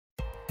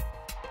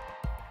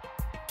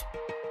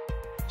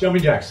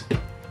Jumping jacks.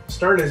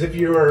 Start as if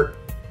you're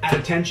at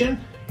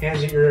attention,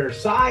 hands at your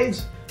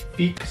sides,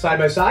 feet side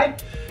by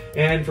side.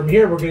 And from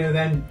here, we're gonna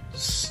then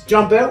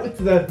jump out with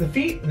the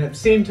feet, and at the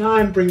same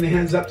time, bring the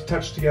hands up to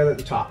touch together at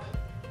the top.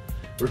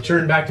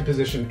 Return back to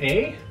position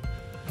A,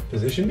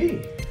 position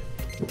B,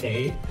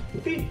 A,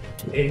 B,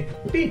 A,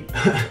 B.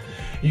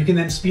 You can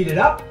then speed it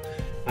up,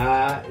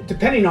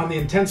 depending on the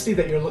intensity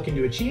that you're looking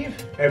to achieve.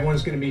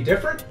 Everyone's gonna be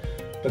different,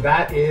 but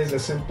that is a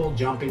simple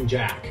jumping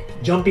jack.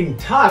 Jumping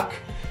tuck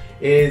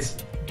is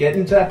get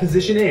into that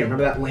position A.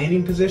 Remember that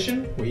landing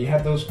position where you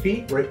have those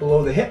feet right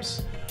below the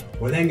hips?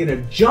 We're then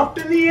gonna jump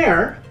in the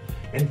air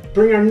and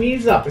bring our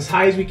knees up as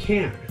high as we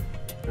can,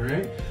 all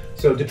right?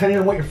 So depending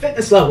on what your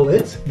fitness level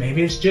is,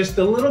 maybe it's just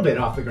a little bit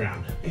off the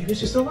ground. Maybe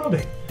it's just a little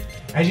bit.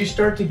 As you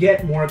start to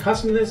get more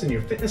accustomed to this and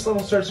your fitness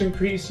level starts to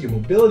increase, your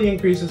mobility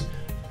increases,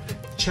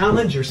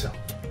 challenge yourself.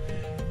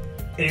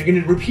 And you're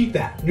gonna repeat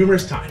that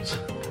numerous times,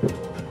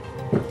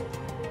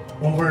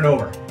 over and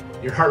over.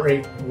 Your heart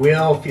rate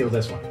will feel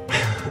this one.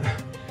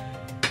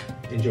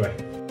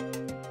 Enjoy.